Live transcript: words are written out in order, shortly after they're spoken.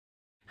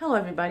Hello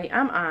everybody,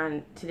 I'm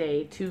on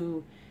today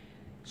to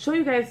show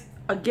you guys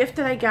a gift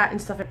that I got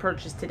and stuff I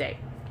purchased today.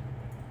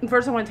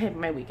 First I want to tell you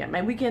about my weekend.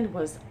 My weekend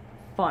was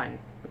fun,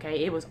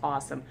 okay? It was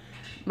awesome.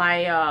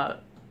 My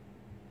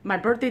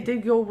birthday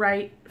did go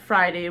right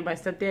Friday. My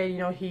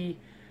stepdad, he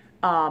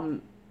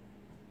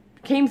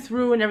came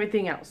through and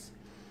everything else.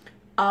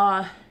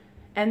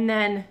 And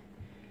then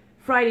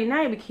Friday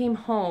night we came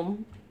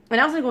home and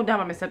I was going to go down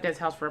by my stepdad's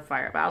house for a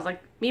fire. But I was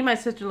like, me and my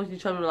sister looked at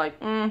each other and were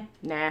like,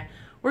 nah,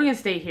 we're going to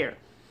stay here.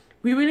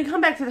 We were going to come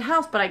back to the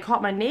house, but I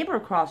caught my neighbor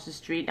across the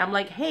street. I'm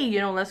like,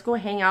 hey, let's go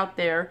hang out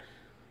there,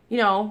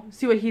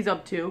 see what he's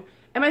up to.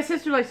 And my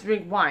sister likes to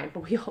drink wine,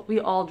 but we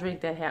all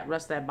drink that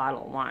rest of that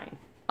bottle of wine,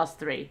 us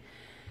three.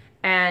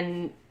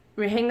 And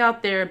we hanged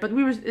out there, but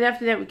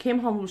after that we came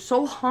home, we were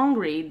so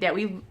hungry that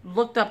we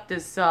looked up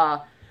this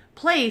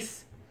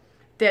place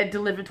that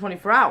delivered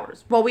 24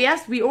 hours. Well,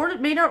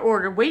 made our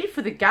order, waited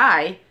for the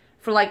guy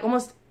for like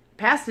almost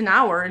past an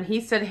hour, and he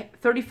said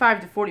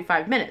 35 to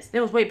 45 minutes. It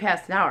was way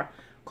past an hour.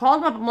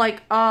 Called him up, I'm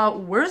like,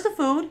 where's the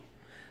food?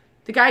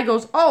 The guy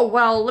goes, oh,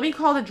 well, let me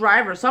call the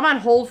driver. So I'm on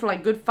hold for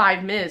like good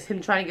 5 minutes,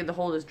 him trying to get the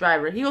hold of this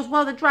driver. He goes,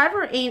 well, the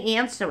driver ain't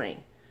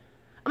answering.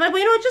 I'm like,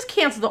 well, just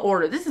cancel the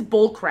order. This is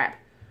bull crap.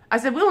 I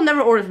said, we will never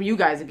order from you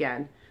guys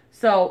again.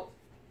 So,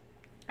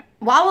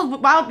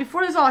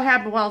 before this all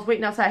happened, while I was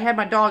waiting outside, I had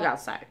my dog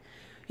outside.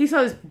 He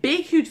saw this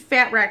big, huge,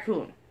 fat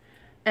raccoon.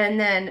 And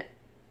then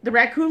the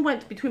raccoon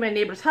went between my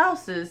neighbor's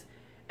houses,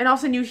 and all of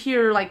a sudden you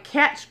hear like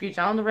cat screech.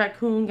 I don't know if the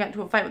raccoon got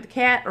into a fight with the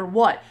cat or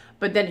what.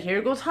 But then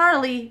here goes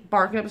Harley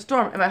barking up a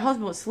storm, and my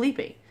husband was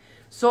sleeping.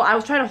 So I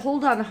was trying to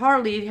hold on to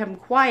Harley, have him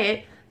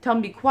quiet, tell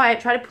him to be quiet,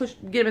 try to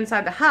get him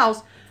inside the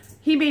house.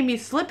 He made me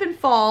slip and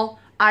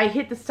fall. I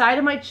hit the side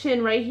of my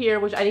chin right here,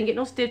 which I didn't get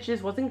no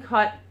stitches, wasn't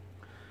cut.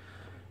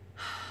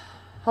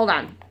 Hold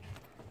on.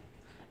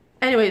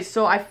 Anyways,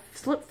 so I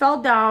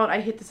fell down. I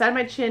hit the side of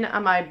my chin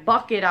on my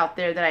bucket out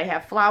there that I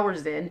have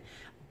flowers in.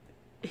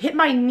 Hit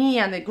my knee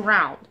on the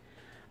ground.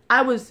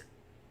 I was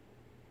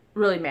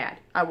really mad.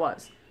 I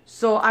was.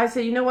 So I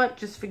said, you know what?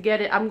 Just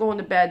forget it. I'm going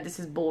to bed. This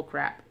is bull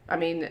crap. I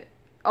mean,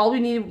 all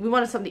we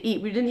wanted something to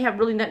eat. We didn't have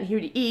really nothing here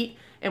to eat,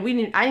 and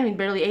I didn't even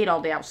barely ate all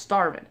day. I was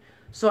starving.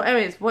 So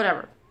anyways,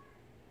 whatever.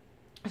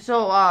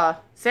 So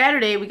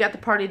Saturday we got the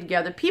party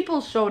together.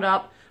 People showed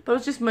up, but it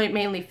was just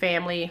mainly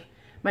family.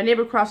 My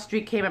neighbor across the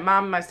street came, and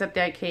mom and my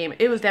stepdad came.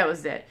 That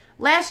was it.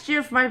 Last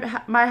year for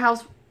my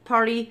house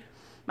party,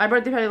 my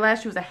birthday party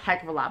last year was a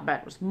heck of a lot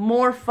better. It was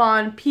more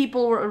fun.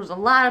 There was a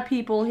lot of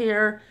people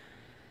here.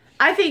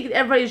 I think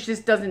everybody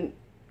just doesn't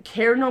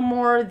care no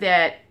more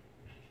that,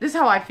 this is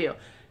how I feel.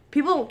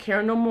 People don't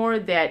care no more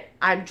that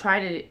I'm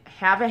trying to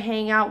have a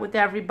hangout with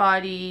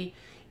everybody.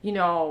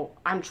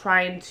 I'm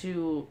trying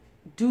to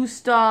do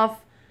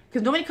stuff.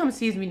 Because nobody comes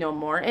sees me no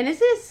more. And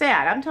it is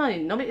sad. I'm telling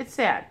you, it's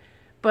sad.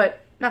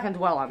 But I'm not going to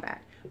dwell on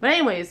that. But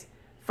anyways,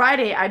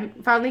 Friday, I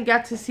finally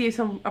got to see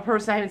a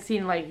person I haven't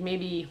seen in like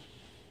maybe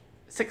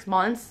 6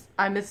 months.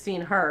 I missed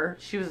seeing her.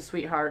 She was a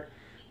sweetheart.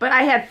 But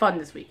I had fun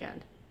this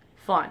weekend.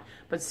 Fun.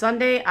 But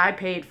Sunday, I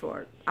paid for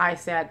it. I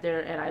sat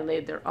there and I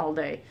laid there all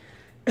day.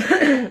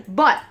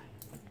 But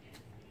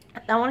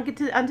I want to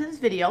get onto this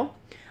video.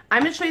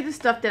 I'm going to show you the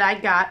stuff that I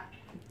got.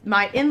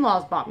 My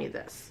in-laws bought me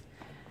this.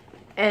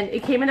 And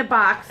it came in a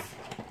box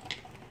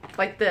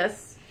like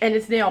this. And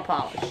it's nail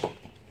polish.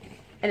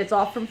 And it's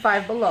all from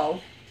Five Below.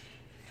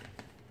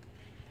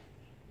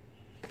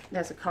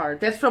 That's a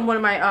card. That's from one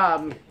of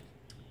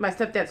my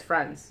stepdad's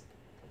friends.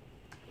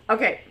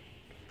 Okay.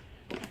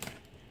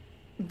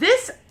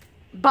 This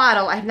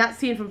bottle I have not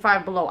seen from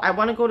Five Below. I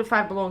want to go to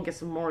Five Below and get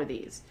some more of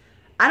these.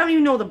 I don't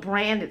even know the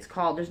brand it's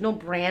called. There's no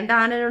brand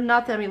on it or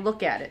nothing. I mean,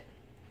 look at it.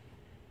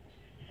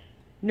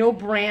 No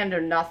brand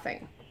or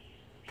nothing.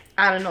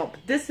 I don't know.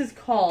 But this is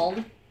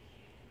called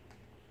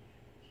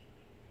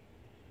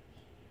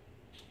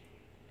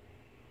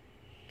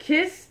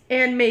Kiss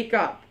and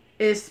Makeup.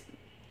 It's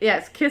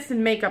Kiss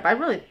and Makeup. I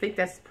really think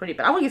that's pretty,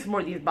 but I want to get some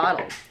more of these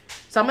bottles.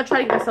 So I'm going to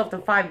try to get myself to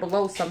Five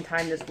Below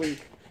sometime this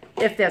week,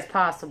 if that's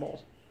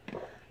possible.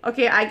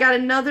 Okay, I got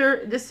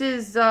another. This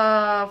is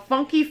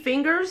Funky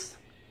Fingers.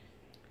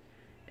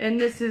 And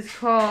this is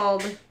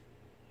called,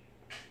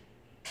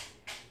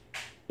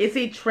 it's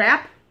a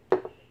trap.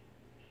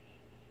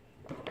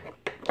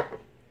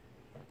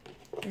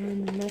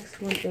 And the next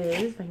one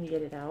is, if I can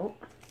get it out.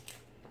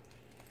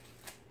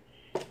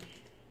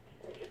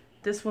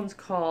 This one's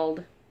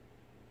called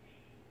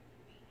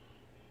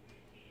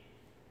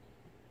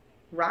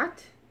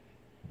Rot.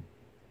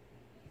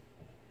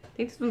 I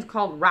think this one's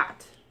called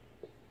Rot.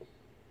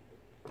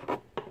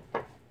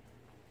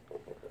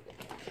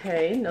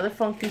 Okay, another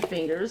Funky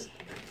Fingers.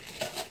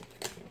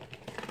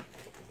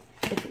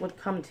 If it would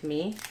come to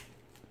me.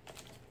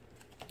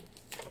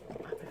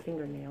 My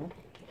fingernail.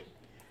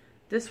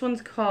 This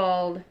one's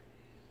called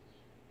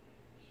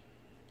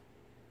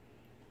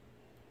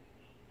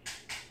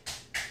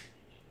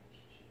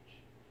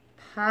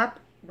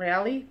Pop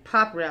Rally.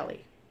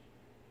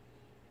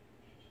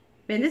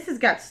 Man, this has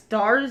got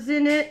stars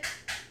in it.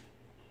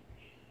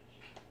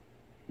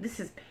 This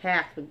is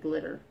packed with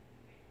glitter.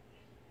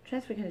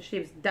 trying to think what kind of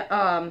shapes.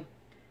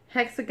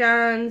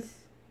 Hexagons.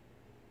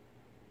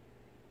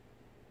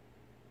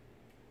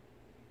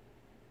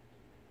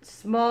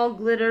 Small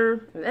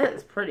glitter. That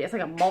is pretty. It's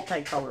like a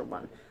multicolored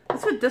one.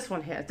 That's what this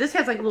one has. This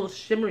has like a little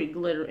shimmery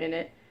glitter in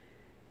it.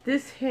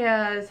 This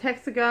has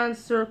hexagons,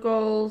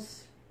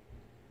 circles.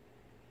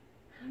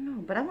 I don't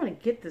know, but I want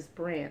to get this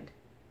brand.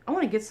 I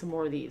want to get some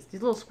more of these.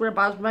 These little square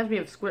bottles reminds me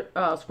of Square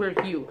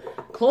Hue.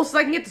 Closest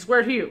I can get to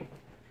Square Hue.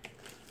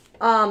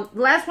 The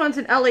last one's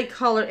an LA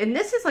Color, and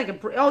this is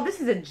like this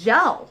is a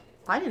gel.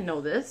 I didn't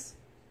know this.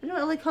 I didn't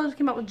know LA Colors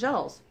came out with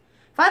gels.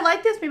 If I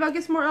like this, maybe I'll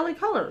get some more LA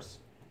Colors.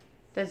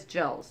 That's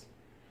gels.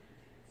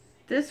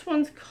 This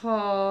one's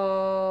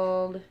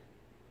called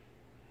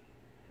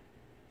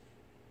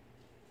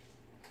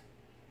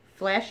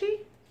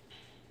Flashy?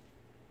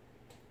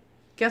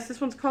 Guess this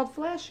one's called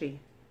Flashy.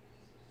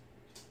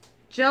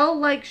 Gel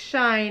like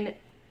shine,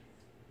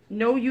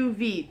 no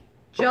UV.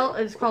 Gel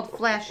is called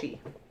Flashy.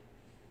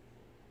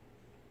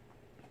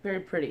 Very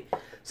pretty.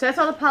 So that's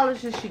all the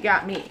polishes she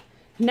got me.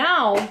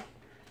 Now,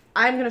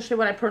 I'm going to show you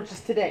what I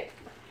purchased today.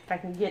 If I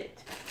can get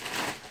it.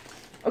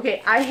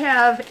 Okay, I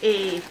have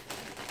a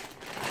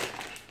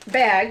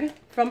bag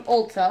from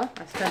Ulta.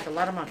 I spent a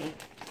lot of money.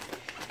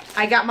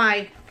 I got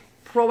my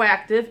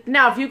Proactive.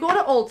 Now, if you go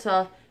to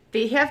Ulta,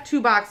 they have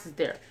 2 boxes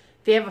there.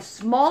 They have a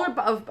smaller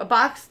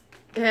box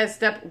that has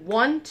step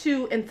 1,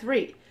 2, and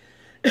 3.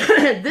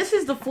 This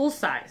is the full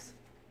size.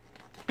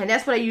 And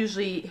that's what I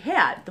usually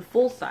had, the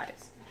full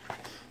size.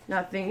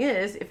 Now, the thing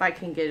is, if I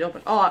can get it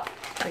open. Oh,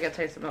 I gotta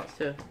tell you something else,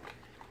 too.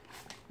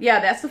 Yeah,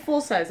 that's the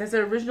full size. That's the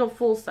original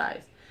full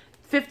size.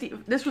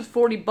 This was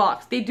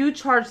 $40. They do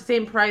charge the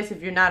same price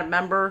if you're not a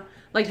member.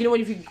 Like, you know,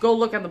 if you go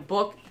look on the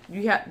book,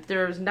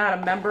 there's not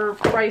a member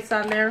price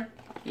on there.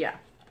 Yeah.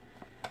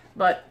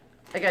 But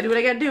I gotta do what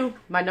I gotta do.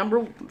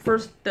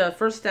 The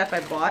first step I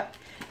bought.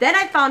 Then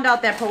I found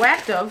out that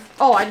Proactive,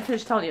 oh, I didn't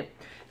finish telling you.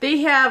 They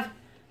have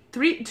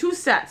 2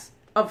 sets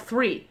of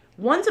 3.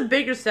 One's a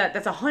bigger set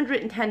that's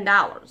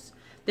 $110.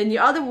 Then the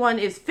other one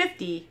is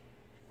 $50,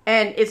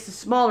 and it's the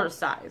smaller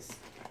size.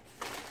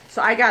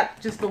 So I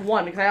got just the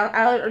one because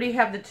I already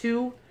have the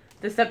 2.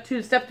 The step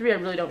 2, step 3 I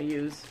really don't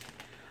use.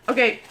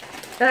 Okay,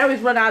 then I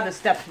always run out of the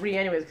step 3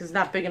 anyways because it's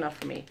not big enough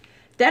for me.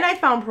 Then I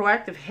found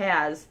Proactive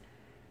has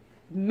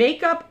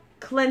makeup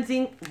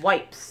cleansing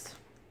wipes.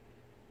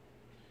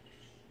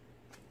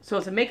 So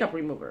it's a makeup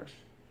remover.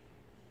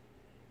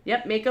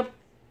 Yep, makeup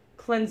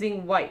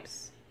cleansing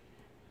wipes.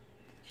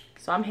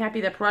 So I'm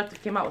happy that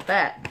Proactive came out with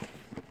that.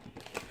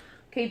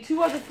 Okay,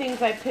 2 other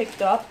things I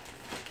picked up.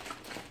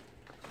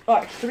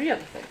 Oh, 3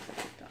 other things I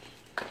picked up.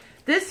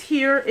 This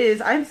here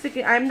is,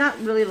 I'm not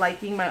really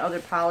liking my other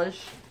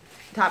polish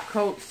top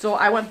coat, so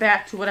I went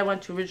back to what I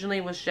went to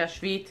originally was Seche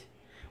Vite,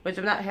 which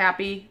I'm not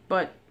happy,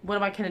 but what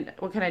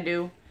can I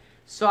do?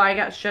 So I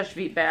got Seche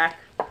Vite back.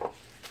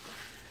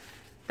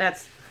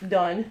 That's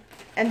done.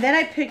 And then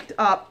I picked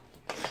up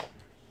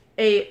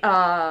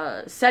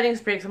a setting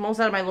spray because I'm almost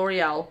out of my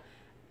L'Oreal.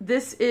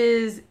 This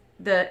is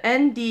the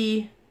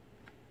ND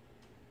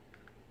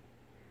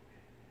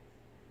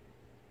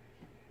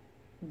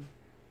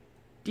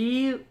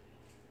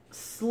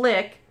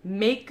Slick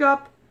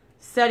Makeup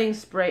Setting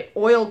Spray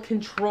Oil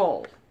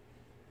Control.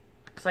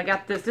 So I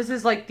got this. This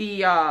is like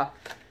not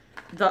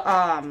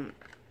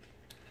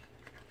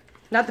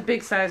the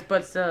big size,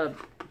 but it's the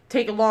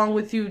take along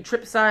with you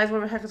trip size,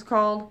 whatever the heck it's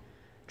called.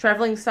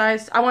 Traveling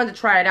size. I wanted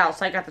to try it out,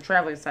 so I got the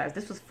traveling size.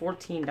 This was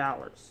 $14.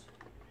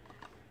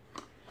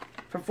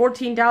 For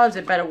 $14,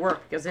 it better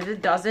work, because if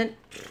it doesn't,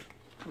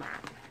 come on.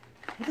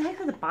 What the heck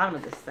is at the bottom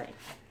of this thing?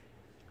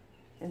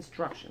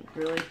 Instructions,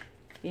 really?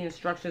 You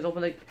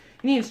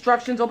need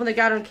instructions, open the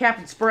goddamn cap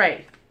and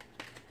spray.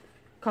 A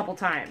couple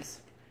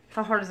times.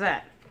 How hard is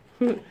that?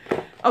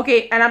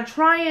 Okay, and I'm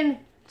trying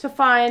to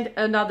find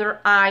another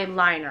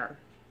eyeliner.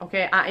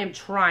 Okay, I am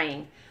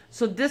trying.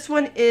 So this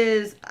one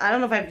is, I don't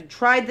know if I've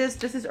tried this.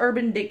 This is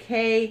Urban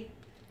Decay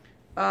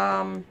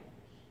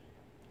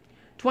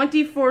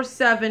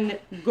 24/7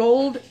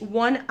 Gold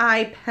One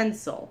Eye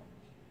Pencil.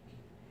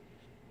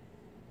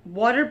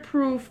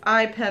 Waterproof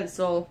eye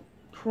pencil,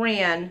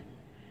 crayon,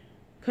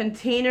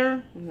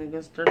 container. I'm going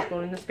to start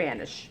going into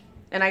Spanish.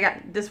 And I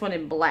got this one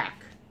in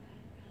black.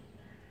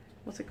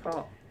 What's it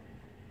called?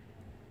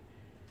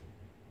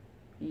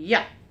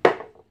 Yeah.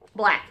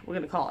 Black, we're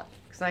going to call it.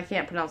 Because I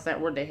can't pronounce that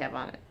word they have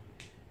on it.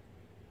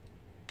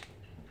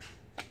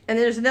 And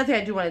then there's another thing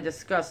I do want to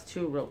discuss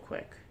too real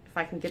quick. If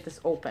I can get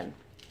this open.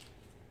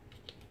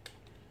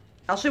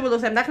 I'll show you what it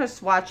looks like. I'm not going to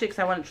swatch it because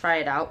I want to try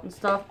it out and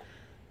stuff.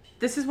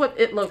 This is what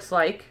it looks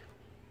like.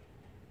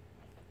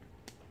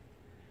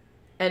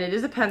 And it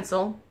is a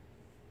pencil.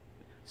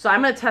 So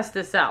I'm going to test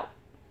this out.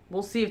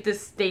 We'll see if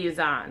this stays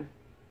on.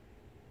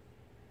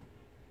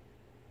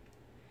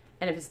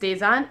 And if it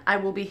stays on, I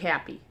will be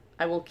happy.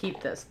 I will keep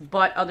this.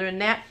 But other than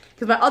that,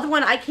 because my other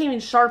one, I can't even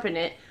sharpen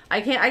it.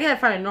 I gotta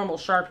find a normal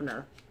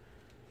sharpener.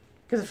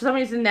 Because for some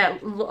reason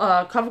that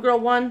CoverGirl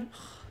one,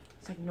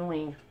 it's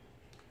annoying.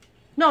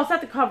 No, it's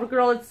not the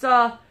CoverGirl. It's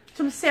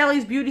from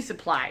Sally's Beauty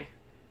Supply.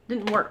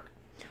 Didn't work.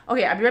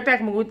 Okay, I'll be right back.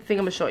 I'm going to go with the thing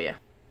I'm going to show you.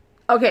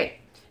 Okay,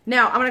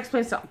 now I'm going to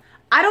explain something.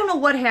 I don't know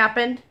what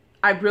happened.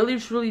 I really,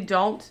 truly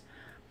don't.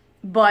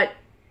 But,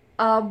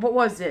 what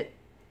was it?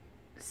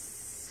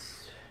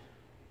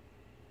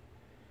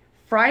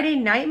 Friday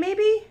night,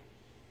 maybe?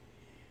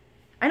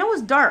 I know it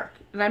was dark,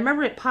 and I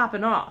remember it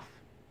popping off.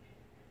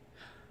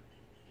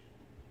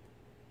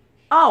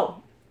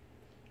 Oh.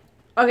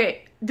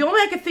 Okay, the only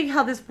way I could think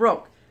how this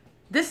broke.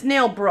 This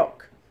nail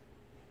broke.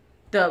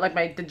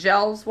 The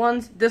gels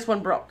ones, this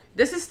one broke.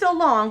 This is still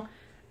long.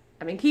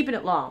 I've been keeping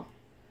it long.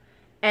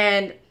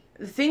 And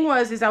the thing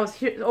was, I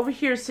was over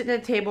here sitting at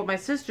a table with my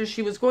sister.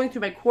 She was going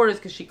through my quarters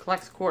because she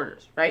collects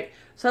quarters, right?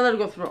 So I let her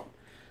go through them.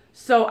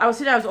 So I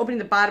was opening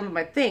the bottom of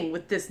my thing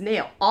with this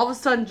nail. All of a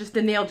sudden, just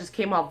the nail just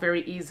came off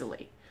very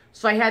easily.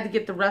 So I had to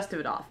get the rest of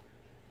it off.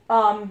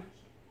 Oh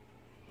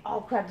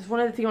crap, there's one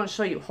other thing I want to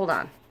show you. Hold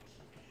on.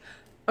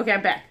 Okay,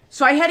 I'm back.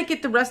 So I had to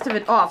get the rest of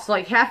it off. So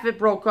like half of it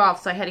broke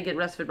off, so I had to get the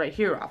rest of it right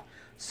here off.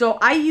 So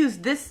I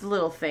used this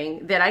little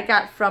thing that I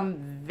got from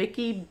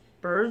Vicky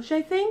Burge,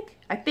 I think.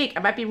 I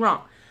might be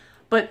wrong.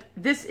 But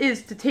this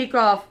is to take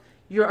off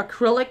your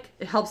acrylic.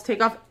 It helps take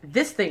off.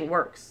 This thing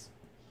works.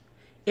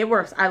 It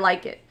works. I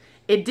like it.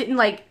 It didn't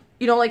like,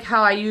 you know, like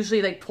how I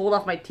usually like pulled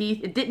off my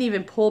teeth. It didn't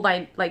even pull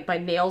my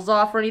nails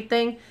off or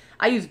anything.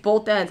 I use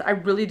both ends. I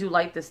really do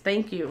like this.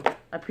 Thank you.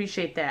 I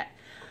appreciate that.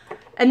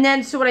 And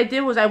then, so what I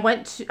did was I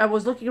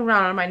was looking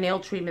around on my nail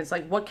treatments,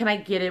 like what can I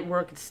get it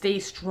where it can stay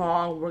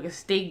strong, where it can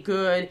stay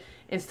good,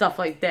 and stuff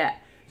like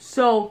that.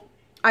 So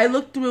I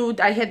looked through,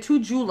 I had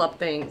 2 julep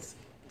things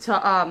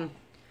to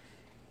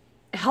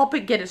help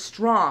it get it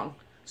strong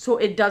so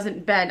it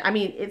doesn't bend. I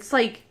mean, it's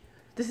like,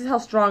 this is how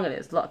strong it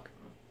is, look.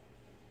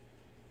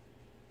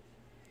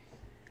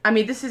 I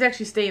mean, this is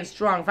actually staying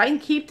strong. If I can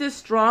keep this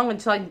strong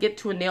until I can get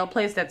to a nail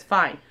place, that's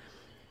fine.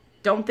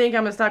 Don't think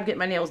I'm going to stop getting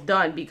my nails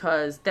done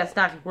because that's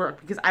not going to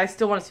work. Because I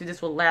still want to see if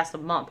this will last a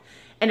month.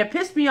 And it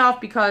pissed me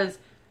off because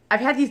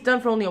I've had these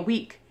done for only a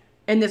week.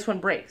 And this one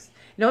breaks.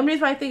 The only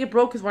reason why I think it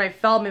broke is when I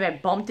fell, maybe I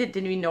bumped it,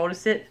 didn't even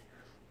notice it.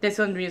 That's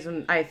the only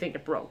reason I think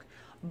it broke.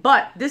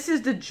 But this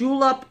is the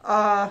julep,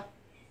 I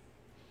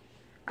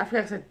forgot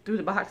because I threw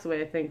the box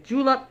away, I think.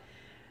 Julep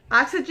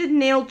Oxygen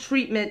Nail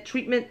Treatment.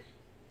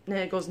 And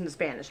it goes into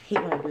Spanish. I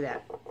hate when I do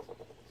that.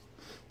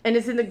 And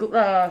it's in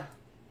the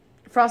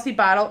frosty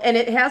bottle, and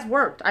it has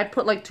worked. I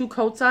put like 2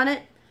 coats on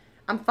it.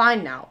 I'm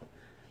fine now.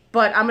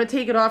 But I'm going to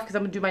take it off because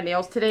I'm going to do my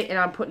nails today, and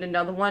I'm putting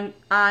another one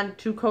on,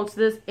 2 coats of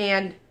this,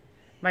 and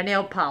my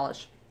nail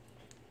polish.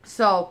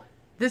 So,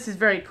 this is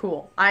very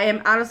cool. I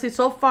am, honestly,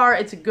 so far,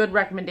 it's a good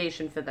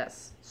recommendation for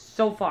this.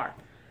 So far.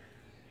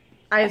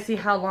 I see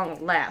how long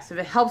it lasts. If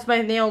it helps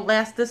my nail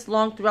last this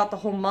long throughout the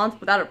whole month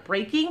without it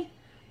breaking,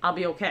 I'll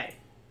be okay.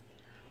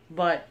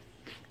 But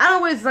I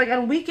always, like,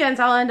 on weekends,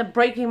 I'll end up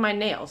breaking my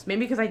nails.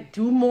 Maybe because I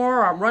do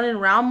more or I'm running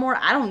around more.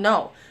 I don't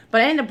know.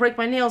 But I end up breaking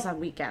my nails on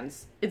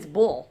weekends. It's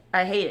bull.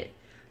 I hate it.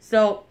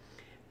 So,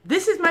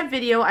 this is my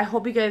video. I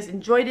hope you guys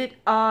enjoyed it.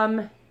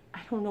 I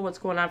don't know what's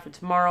going on for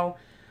tomorrow.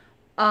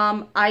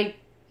 Honestly,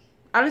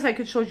 I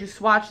could show you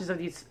swatches of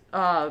these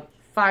 5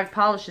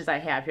 polishes I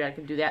have here. I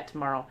could do that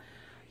tomorrow.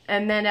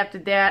 And then after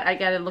that, I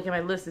gotta look at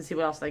my list and see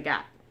what else I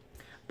got.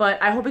 But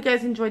I hope you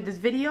guys enjoyed this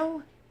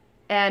video.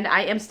 And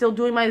I am still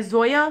doing my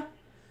Zoya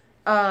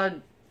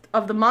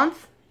of the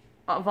month.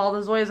 Of all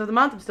the Zoyas of the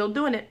month, I'm still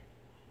doing it.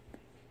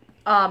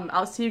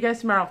 I'll see you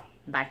guys tomorrow.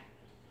 Bye.